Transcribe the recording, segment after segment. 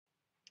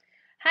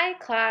Hi,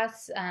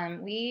 class.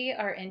 We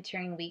are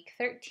entering week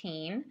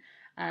 13.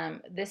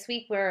 This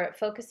week we're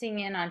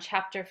focusing in on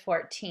chapter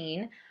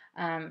 14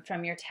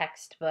 from your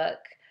textbook.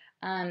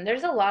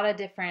 There's a lot of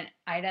different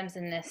items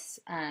in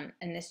this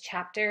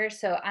chapter,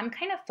 so I'm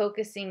kind of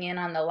focusing in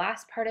on the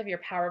last part of your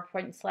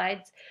PowerPoint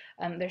slides.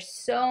 There's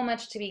so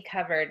much to be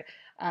covered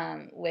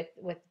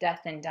with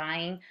death and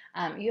dying.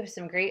 You have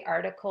some great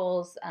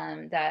articles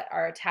that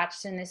are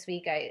attached in this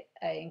week. I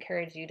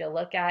encourage you to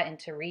look at and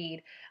to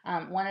read.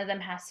 One of them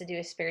has to do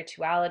with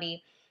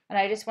spirituality. And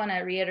I just want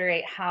to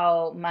reiterate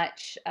how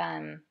much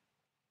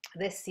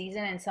this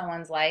season in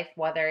someone's life,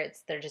 whether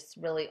it's they're just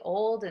really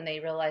old and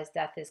they realize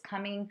death is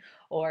coming,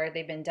 or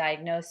they've been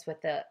diagnosed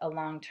with a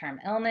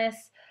long-term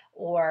illness,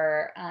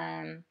 or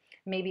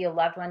maybe a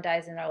loved one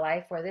dies in their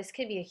life, where this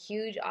could be a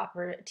huge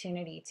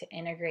opportunity to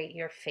integrate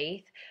your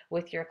faith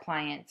with your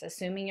clients.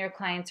 Assuming your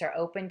clients are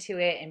open to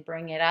it and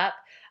bring it up,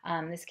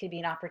 this could be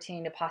an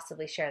opportunity to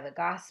possibly share the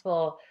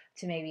gospel,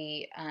 to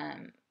maybe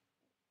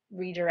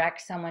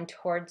redirect someone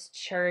towards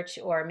church,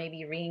 or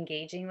maybe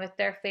re-engaging with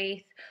their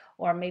faith,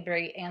 or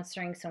maybe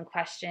answering some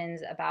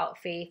questions about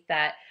faith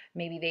that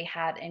maybe they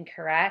had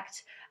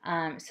incorrect.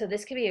 So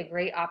this could be a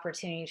great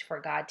opportunity for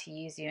God to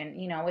use you.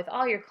 And with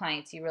all your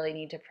clients, you really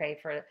need to pray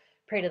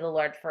to the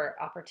Lord for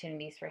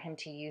opportunities for Him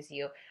to use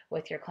you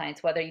with your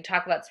clients, whether you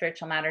talk about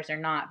spiritual matters or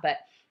not. But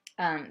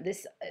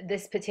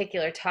this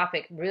particular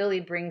topic really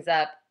brings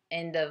up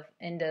end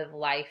of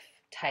life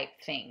type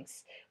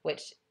things,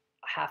 which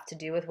have to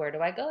do with where do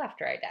I go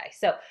after I die.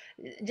 So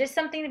just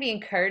something to be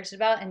encouraged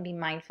about and be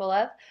mindful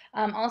of.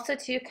 Also,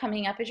 too,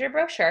 coming up is your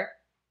brochure.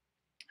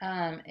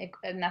 And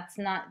that's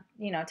not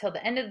till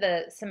the end of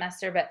the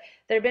semester, but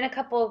there have been a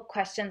couple of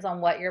questions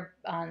on what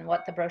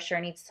the brochure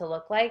needs to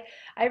look like.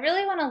 I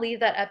really want to leave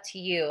that up to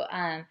you.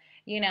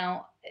 You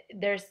know,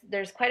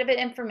 there's quite a bit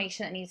of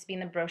information that needs to be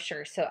in the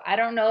brochure, so I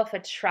don't know if a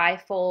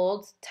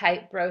trifold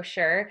type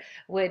brochure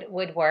would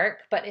work,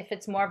 but if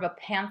it's more of a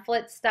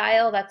pamphlet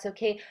style, that's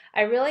okay.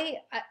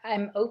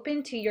 I'm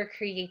open to your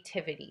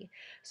creativity,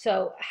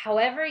 so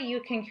however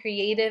you can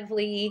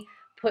creatively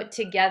put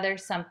together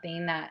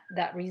something that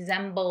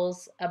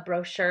resembles a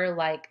brochure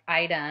like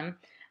item,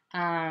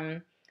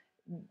 um,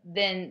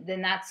 then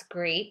that's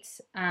great.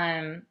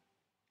 I'm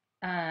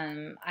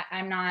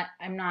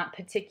not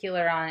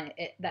particular on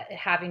it that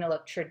having to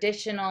look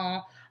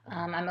traditional.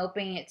 I'm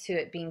opening it to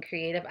it being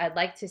creative. I'd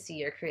like to see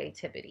your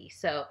creativity.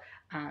 So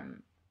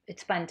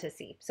it's fun to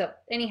see. So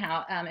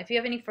anyhow, if you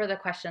have any further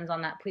questions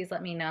on that, please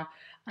let me know.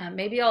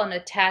 Maybe I'll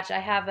attach. I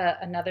have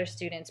another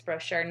student's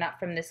brochure, not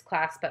from this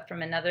class, but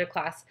from another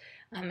class,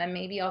 and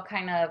maybe I'll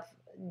kind of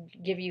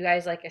give you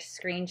guys like a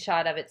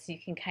screenshot of it so you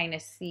can kind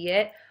of see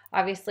it.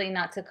 Obviously,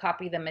 not to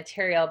copy the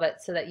material,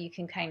 but so that you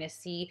can kind of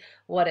see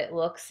what it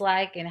looks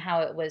like and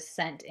how it was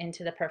sent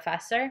into the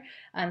professor,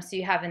 so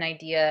you have an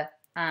idea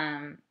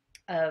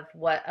of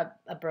what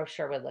a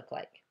brochure would look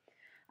like.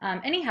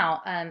 Anyhow,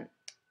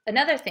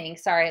 another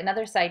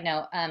side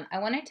note, I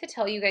wanted to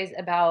tell you guys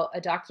about a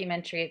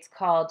documentary. It's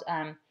called,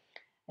 I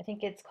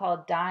think it's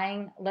called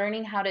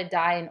Learning How to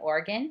Die in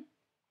Oregon.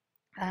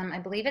 I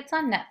believe it's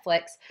on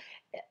Netflix.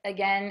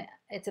 Again,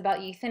 it's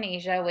about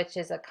euthanasia, which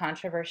is a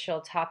controversial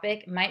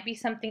topic. Might be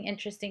something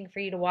interesting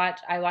for you to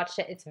watch. I watched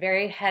it. It's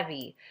very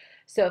heavy.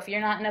 So if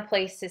you're not in a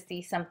place to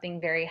see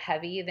something very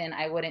heavy, then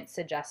I wouldn't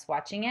suggest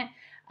watching it.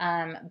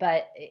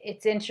 But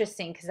it's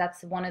interesting because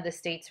that's one of the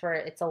states where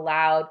it's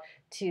allowed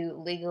to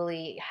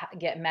legally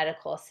get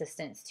medical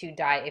assistance to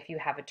die if you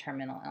have a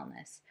terminal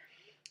illness.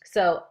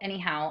 So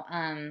anyhow,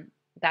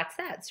 that's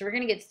that. So we're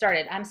going to get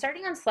started. I'm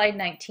starting on slide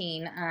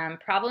 19,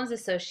 problems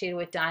associated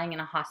with dying in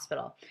a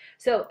hospital.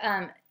 So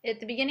at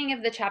the beginning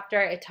of the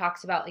chapter, it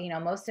talks about,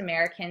 most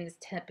Americans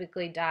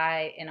typically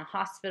die in a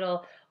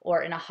hospital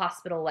or in a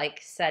hospital-like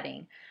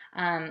setting.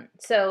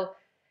 So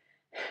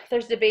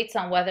there's debates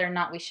on whether or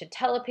not we should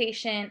tell a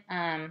patient.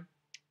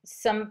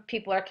 Some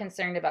people are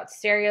concerned about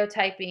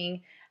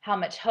stereotyping, how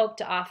much hope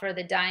to offer.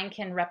 The dying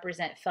can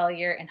represent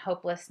failure and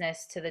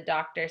hopelessness to the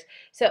doctors.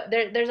 So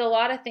there's a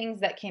lot of things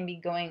that can be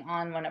going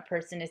on when a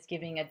person is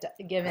given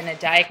a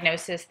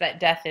diagnosis that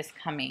death is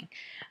coming.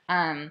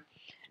 Um,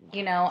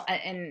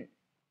 and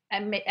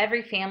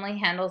every family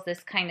handles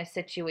this kind of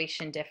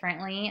situation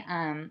differently.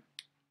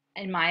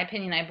 In my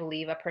opinion, I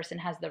believe a person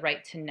has the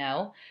right to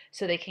know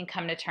so they can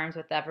come to terms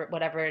with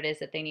whatever it is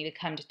that they need to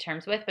come to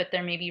terms with. But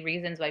there may be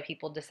reasons why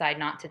people decide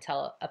not to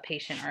tell a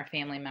patient or a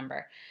family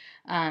member.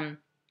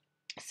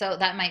 So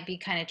that might be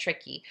kind of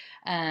tricky.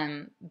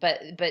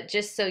 But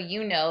just so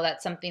you know,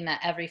 that's something that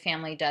every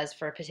family does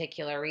for a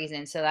particular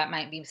reason. So that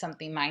might be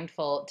something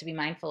to be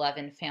mindful of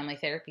in family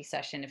therapy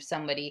session. If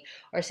somebody,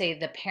 or say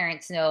the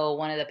parents know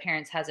one of the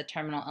parents has a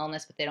terminal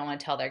illness, but they don't want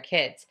to tell their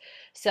kids.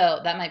 So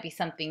that might be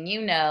something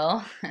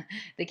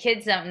the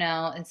kids don't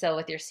know. And so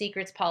with your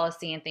secrets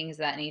policy and things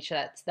of that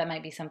nature, that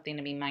might be something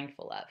to be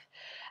mindful of.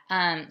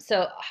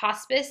 So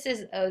hospice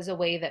is a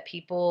way that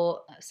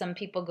some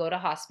people go to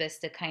hospice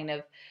to kind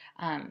of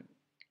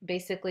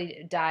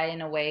basically die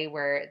in a way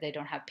where they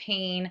don't have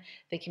pain,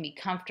 they can be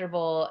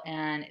comfortable,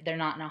 and they're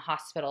not in a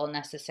hospital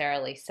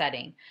necessarily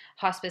setting.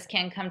 Hospice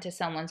can come to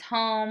someone's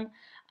home,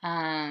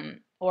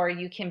 or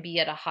you can be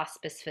at a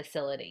hospice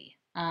facility.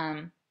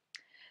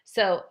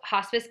 So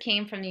hospice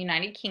came from the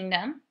United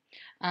Kingdom.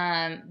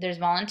 There's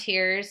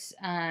volunteers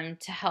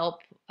to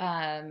help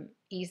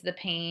ease the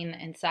pain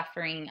and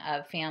suffering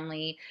of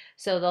family.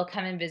 So they'll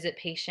come and visit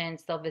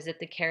patients, they'll visit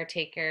the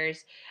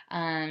caretakers,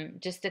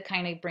 just to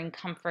kind of bring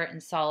comfort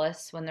and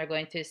solace when they're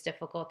going through this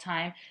difficult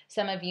time.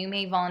 Some of you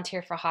may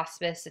volunteer for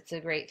hospice. It's a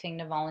great thing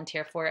to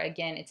volunteer for.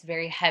 Again, it's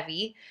very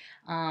heavy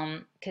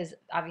because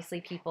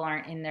obviously people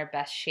aren't in their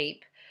best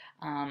shape,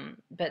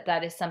 but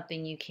that is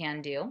something you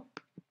can do.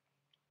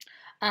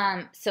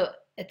 So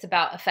it's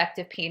about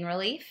effective pain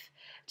relief,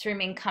 to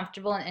remain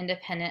comfortable and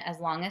independent as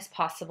long as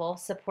possible,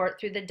 support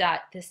through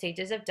the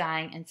stages of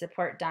dying, and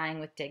support dying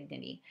with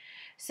dignity.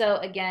 So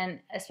again,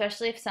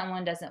 especially if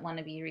someone doesn't want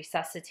to be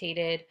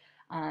resuscitated,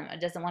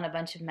 doesn't want a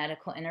bunch of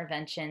medical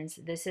interventions,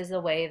 this is a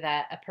way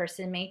that a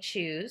person may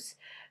choose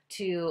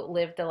to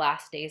live the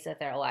last days of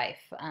their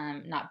life,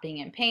 not being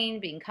in pain,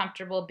 being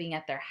comfortable, being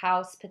at their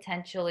house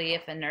potentially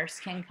if a nurse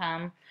can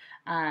come,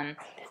 um,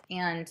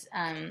 and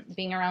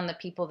being around the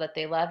people that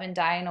they love, and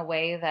die in a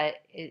way that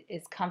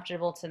is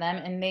comfortable to them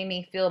and they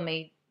may feel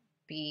may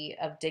be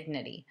of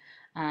dignity.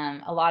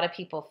 A lot of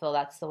people feel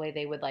that's the way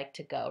they would like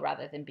to go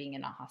rather than being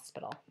in a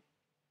hospital.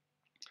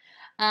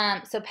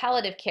 So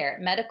palliative care,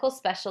 medical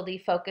specialty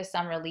focused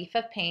on relief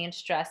of pain,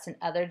 stress, and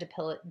other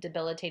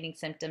debilitating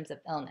symptoms of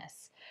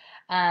illness.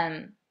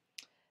 Um,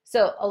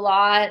 so a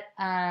lot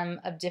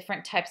of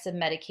different types of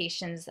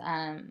medications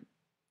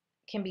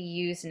can be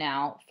used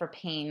now for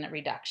pain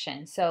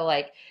reduction. So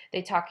like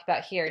they talk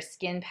about here,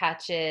 skin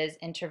patches,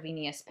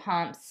 intravenous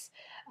pumps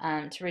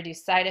to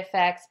reduce side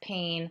effects,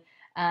 pain.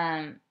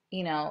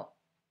 You know,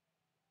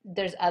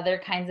 there's other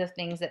kinds of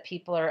things that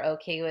people are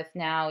okay with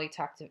now. We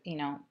talked,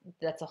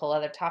 that's a whole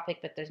other topic,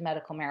 but there's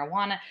medical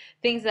marijuana,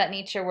 things of that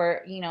nature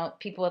where,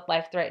 people with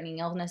life-threatening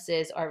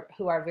illnesses or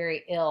who are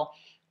very ill,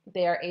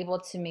 they are able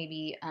to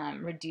maybe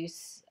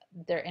reduce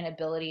their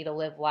inability to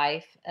live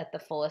life at the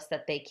fullest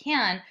that they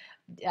can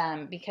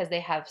because they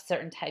have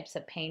certain types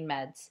of pain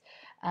meds.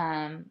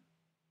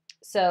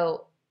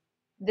 So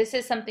this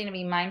is something to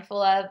be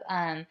mindful of.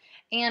 And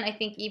I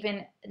think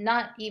even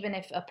not even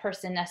if a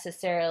person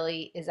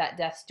necessarily is at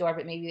death's door,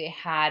 but maybe they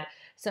had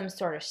some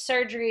sort of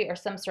surgery or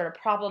some sort of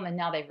problem and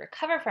now they've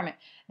recovered from it.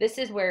 This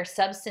is where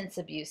substance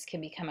abuse can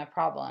become a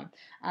problem,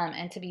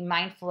 and to be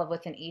mindful of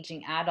with an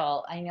aging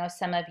adult. I know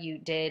some of you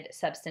did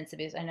substance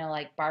abuse. I know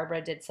like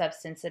Barbara did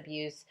substance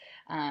abuse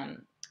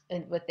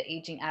with the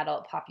aging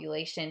adult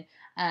population.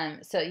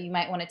 So you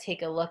might want to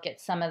take a look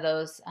at some of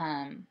those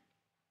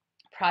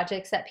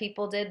projects that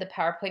people did, the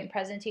PowerPoint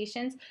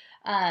presentations.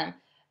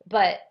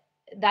 But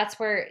that's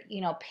where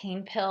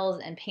pain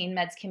pills and pain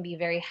meds can be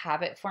very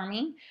habit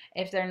forming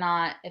if they're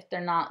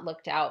not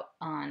looked out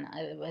on,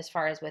 as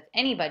far as with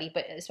anybody,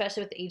 but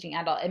especially with the aging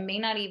adult. It may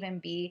not even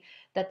be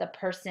that the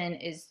person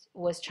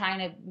was trying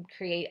to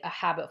create a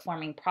habit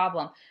forming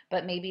problem,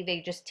 but maybe they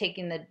just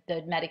taken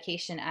the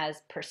medication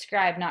as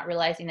prescribed, not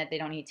realizing that they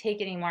don't need to take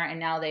it anymore, and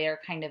now they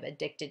are kind of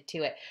addicted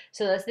to it.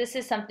 So this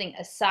is something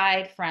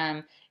aside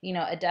from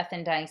a death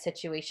and dying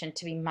situation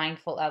to be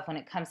mindful of when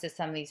it comes to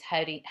some of these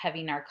heavy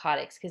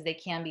narcotics, because they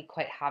can be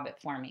quite habit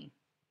forming.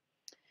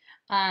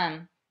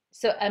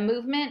 So a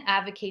movement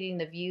advocating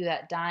the view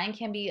that dying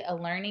can be a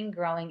learning,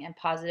 growing, and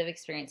positive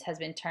experience has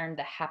been termed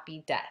the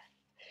happy death.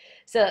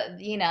 So,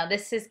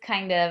 this is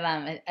kind of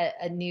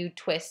a new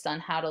twist on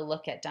how to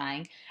look at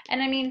dying.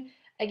 And I mean,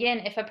 again,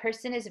 if a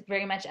person is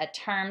very much at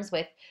terms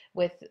with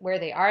where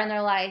they are in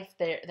their life,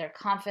 they're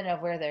confident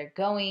of where they're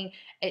going,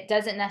 it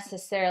doesn't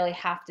necessarily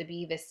have to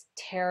be this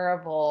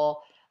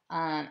terrible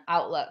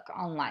outlook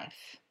on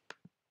life.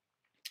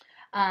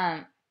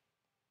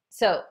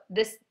 So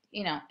this,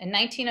 in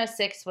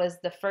 1906 was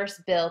the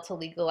first bill to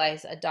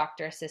legalize a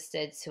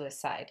doctor-assisted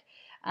suicide.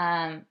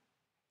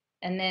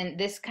 And then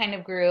this kind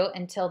of grew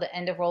until the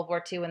end of World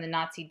War II when the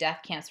Nazi death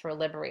camps were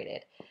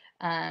liberated.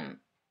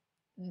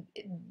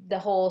 The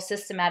whole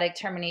systematic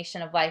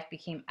termination of life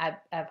became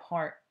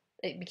abhorrent.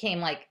 It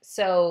became like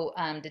so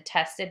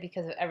detested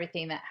because of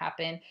everything that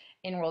happened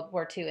in World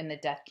War II in the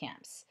death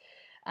camps.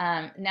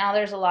 Now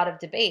there's a lot of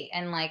debate,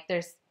 and like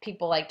there's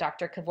people like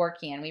Dr.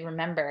 Kevorkian.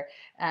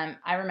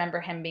 I remember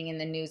him being in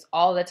the news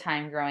all the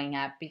time growing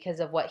up because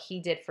of what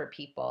he did for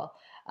people.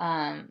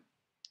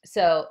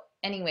 So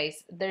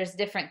anyways, there's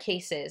different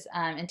cases.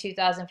 In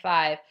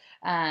 2005,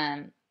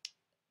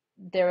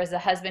 there was a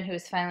husband who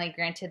was finally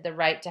granted the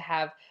right to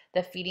have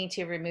the feeding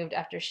tube removed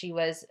after she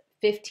was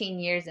 15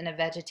 years in a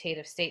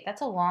vegetative state.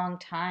 That's a long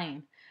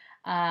time.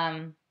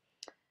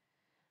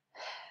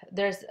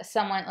 There's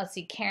someone, let's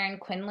see, Karen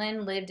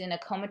Quinlan lived in a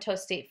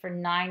comatose state for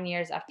 9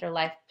 years after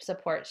life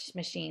support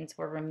machines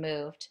were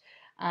removed.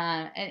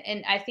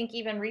 And I think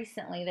even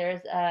recently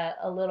there's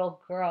a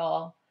little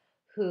girl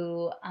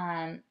who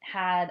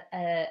had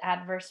an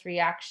adverse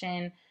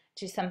reaction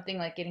to something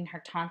like getting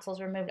her tonsils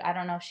removed. I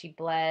don't know if she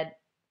bled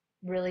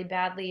really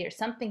badly, or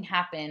something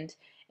happened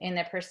in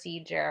the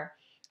procedure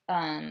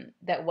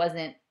that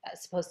wasn't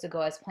supposed to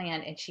go as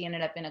planned, and she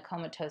ended up in a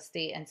comatose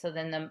state. And so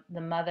then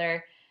the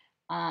mother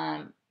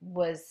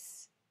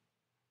was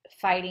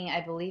fighting,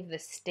 I believe, the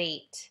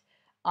state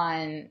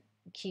on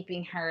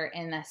keeping her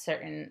in a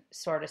certain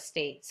sort of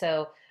state.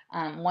 So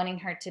wanting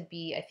her to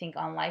be, I think,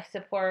 on life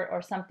support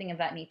or something of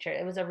that nature.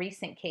 It was a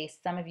recent case.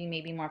 Some of you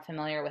may be more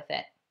familiar with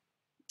it.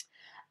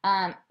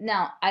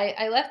 Now,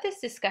 I left this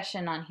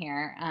discussion on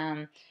here.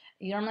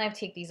 You normally have to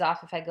take these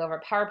off if I go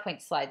over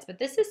PowerPoint slides, but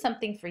this is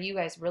something for you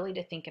guys really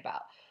to think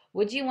about.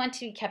 Would you want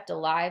to be kept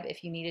alive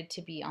if you needed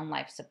to be on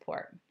life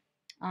support?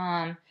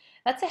 Um,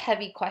 that's a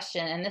heavy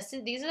question, and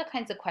these are the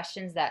kinds of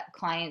questions that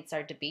clients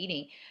are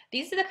debating.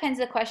 These are the kinds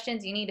of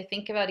questions you need to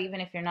think about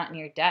even if you're not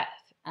near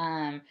death,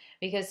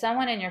 because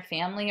someone in your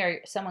family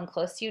or someone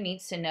close to you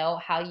needs to know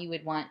how you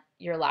would want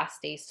your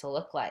last days to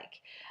look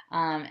like.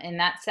 And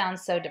that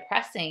sounds so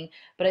depressing,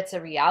 but it's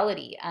a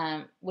reality.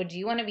 Would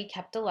you want to be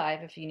kept alive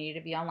if you need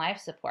to be on life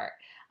support?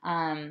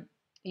 Um,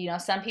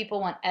 some people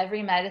want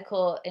every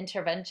medical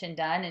intervention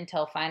done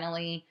until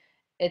finally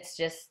it's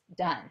just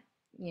done.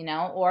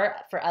 Or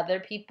for other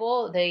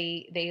people,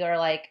 they are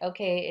like,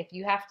 okay, if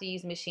you have to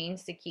use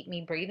machines to keep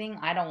me breathing,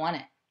 I don't want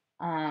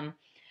it.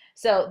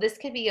 So this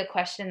could be a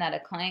question that a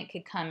client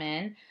could come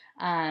in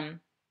um,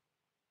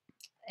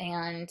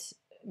 and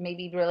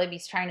maybe really be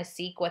trying to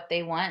seek what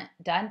they want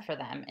done for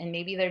them. And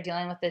maybe they're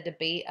dealing with the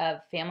debate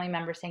of family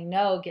members saying,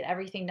 no, get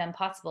everything done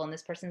possible. And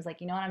this person's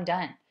like, you know what, I'm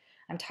done.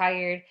 I'm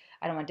tired.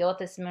 I don't want to deal with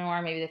this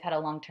anymore. Maybe they've had a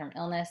long-term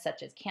illness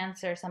such as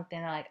cancer or something.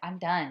 They're like, I'm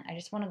done. I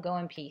just want to go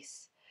in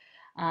peace.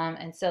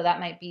 And so that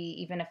might be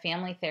even a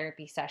family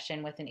therapy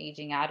session with an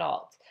aging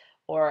adult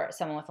or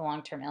someone with a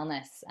long-term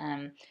illness.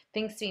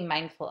 Things to be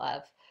mindful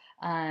of.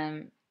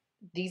 Um,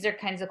 these are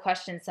kinds of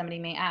questions somebody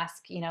may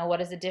ask.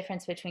 What is the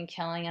difference between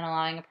killing and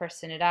allowing a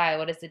person to die?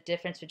 What is the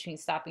difference between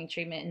stopping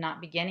treatment and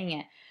not beginning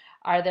it?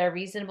 Are there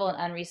reasonable and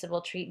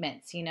unreasonable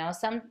treatments?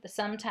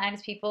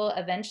 Sometimes people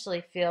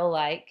eventually feel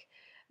like,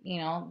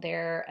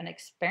 they're an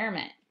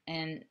experiment,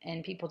 and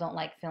people don't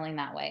like feeling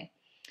that way.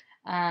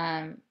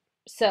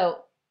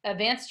 So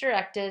advanced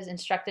directives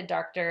instruct the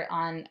doctor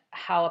on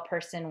how a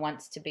person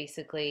wants to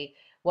basically,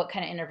 what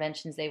kind of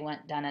interventions they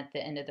want done at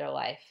the end of their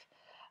life.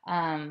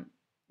 90%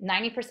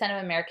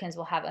 of Americans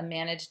will have a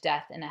managed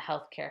death in a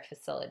healthcare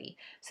facility.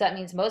 So that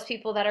means most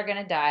people that are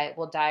going to die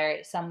will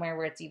die somewhere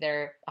where it's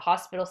either a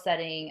hospital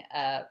setting,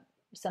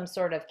 some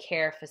sort of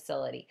care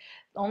facility.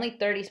 Only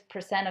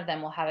 30% of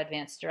them will have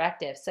advanced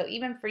directives. So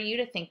even for you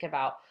to think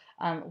about,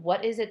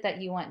 what is it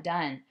that you want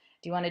done?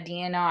 Do you want a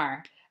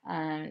DNR?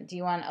 Do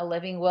you want a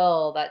living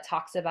will that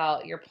talks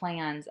about your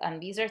plans?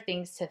 These are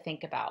things to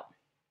think about.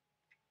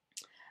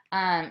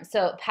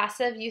 So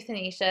passive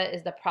euthanasia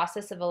is the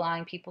process of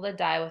allowing people to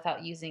die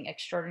without using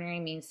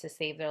extraordinary means to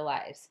save their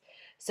lives.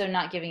 So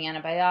not giving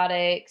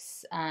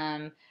antibiotics,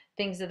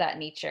 things of that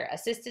nature.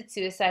 Assisted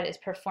suicide is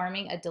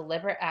performing a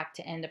deliberate act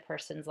to end a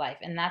person's life.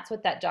 And that's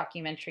what that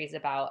documentary is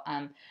about,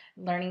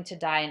 Learning to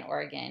Die in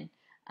Oregon.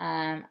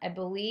 I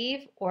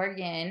believe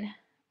Oregon,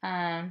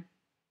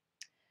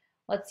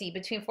 let's see,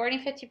 between 40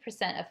 and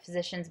 50% of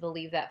physicians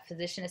believe that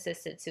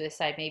physician-assisted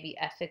suicide may be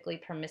ethically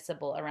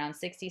permissible. Around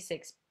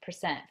 66%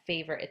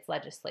 favor its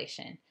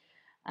legislation.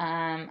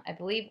 I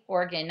believe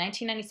Oregon,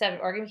 1997,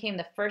 Oregon became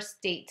the first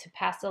state to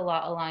pass a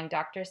law allowing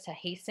doctors to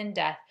hasten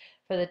death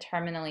for the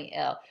terminally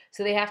ill.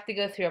 So they have to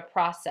go through a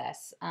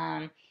process.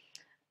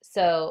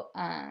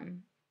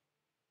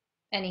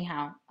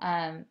 Anyhow,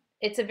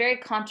 it's a very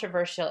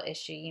controversial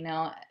issue,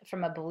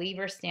 from a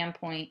believer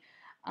standpoint.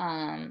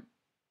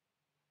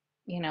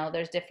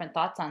 There's different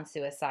thoughts on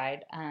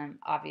suicide.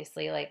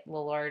 Obviously, like the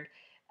Lord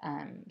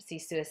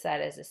sees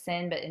suicide as a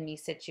sin, but in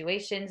these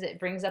situations, it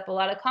brings up a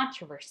lot of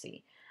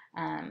controversy.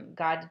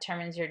 God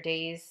determines your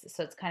days,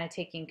 so it's kind of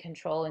taking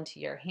control into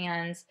your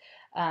hands.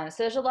 So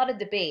there's a lot of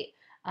debate.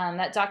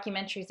 That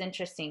documentary is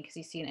interesting because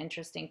you see an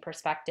interesting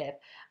perspective.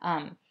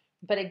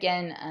 But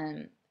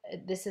again,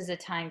 this is a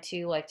time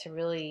too, like to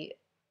really,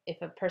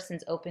 if a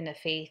person's open to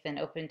faith and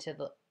open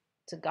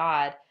to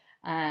God,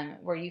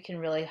 where you can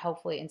really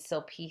hopefully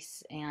instill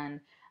peace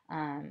and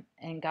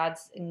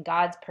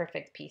God's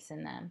perfect peace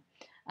in them.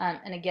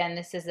 And again,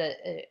 this is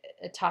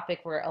a topic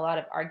where a lot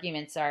of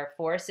arguments are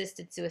for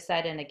assisted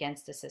suicide and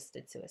against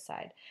assisted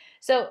suicide.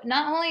 So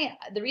not only,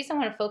 the reason I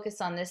want to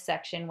focus on this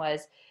section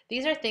was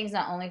these are things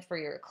not only for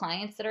your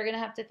clients that are going to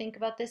have to think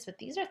about this, but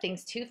these are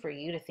things too for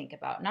you to think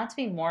about. Not to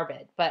be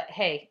morbid, but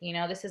hey,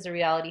 this is a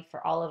reality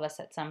for all of us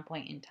at some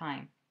point in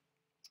time.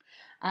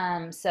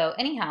 So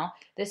anyhow,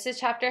 this is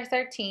chapter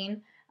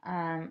 13.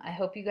 I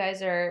hope you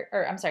guys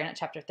I'm sorry, not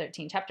chapter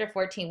 13, chapter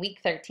 14, week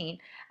 13.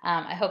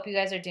 I hope you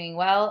guys are doing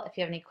well. If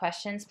you have any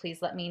questions,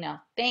 please let me know.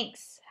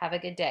 Thanks. Have a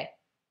good day.